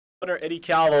Governor Eddie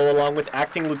Calvo, along with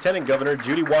Acting Lieutenant Governor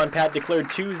Judi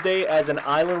declared Tuesday as an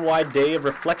island-wide day of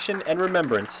reflection and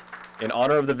remembrance in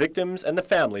honor of the victims and the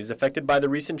families affected by the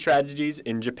recent tragedies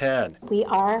in Japan. We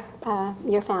are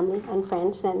your family and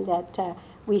friends, and that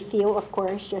we feel, of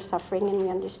course, your suffering, and we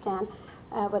understand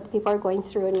what the people are going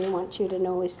through, and we want you to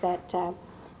know is that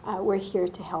we're here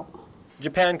to help.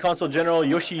 Japan Consul General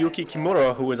Yoshiyuki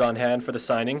Kimura, who was on hand for the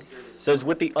signing, says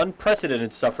with the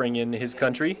unprecedented suffering in his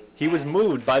country, he was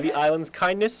moved by the island's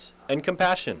kindness and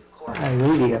compassion. I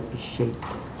really appreciate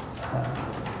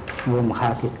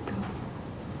warm-hearted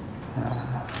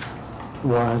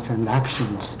words and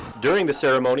actions. During the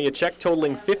ceremony, a check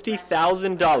totaling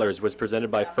 $50,000 was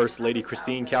presented by First Lady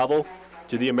Christine Calvo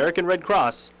to the American Red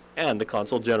Cross and the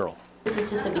Consul General. This is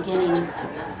just the beginning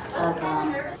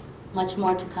of much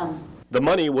more to come. The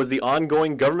money was the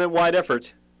ongoing government-wide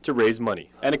effort to raise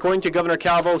money. And according to Governor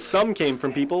Calvo, some came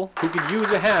from people who could use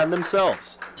a hand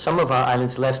themselves. Some of our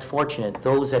islands less fortunate,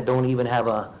 those that don't even have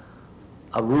a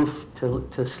roof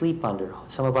to sleep under.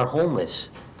 Some of our homeless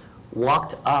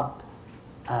walked up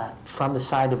from the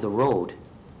side of the road,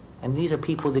 and these are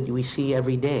people that we see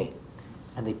every day,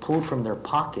 and they pulled from their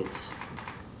pockets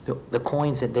the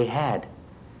coins that they had.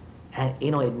 And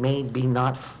you know, it may be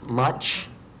not much,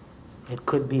 it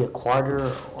could be a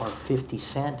quarter or 50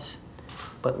 cents,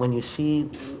 but when you see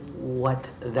what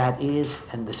that is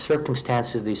and the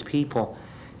circumstances of these people,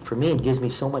 for me it gives me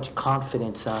so much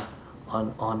confidence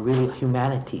on really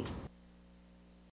humanity.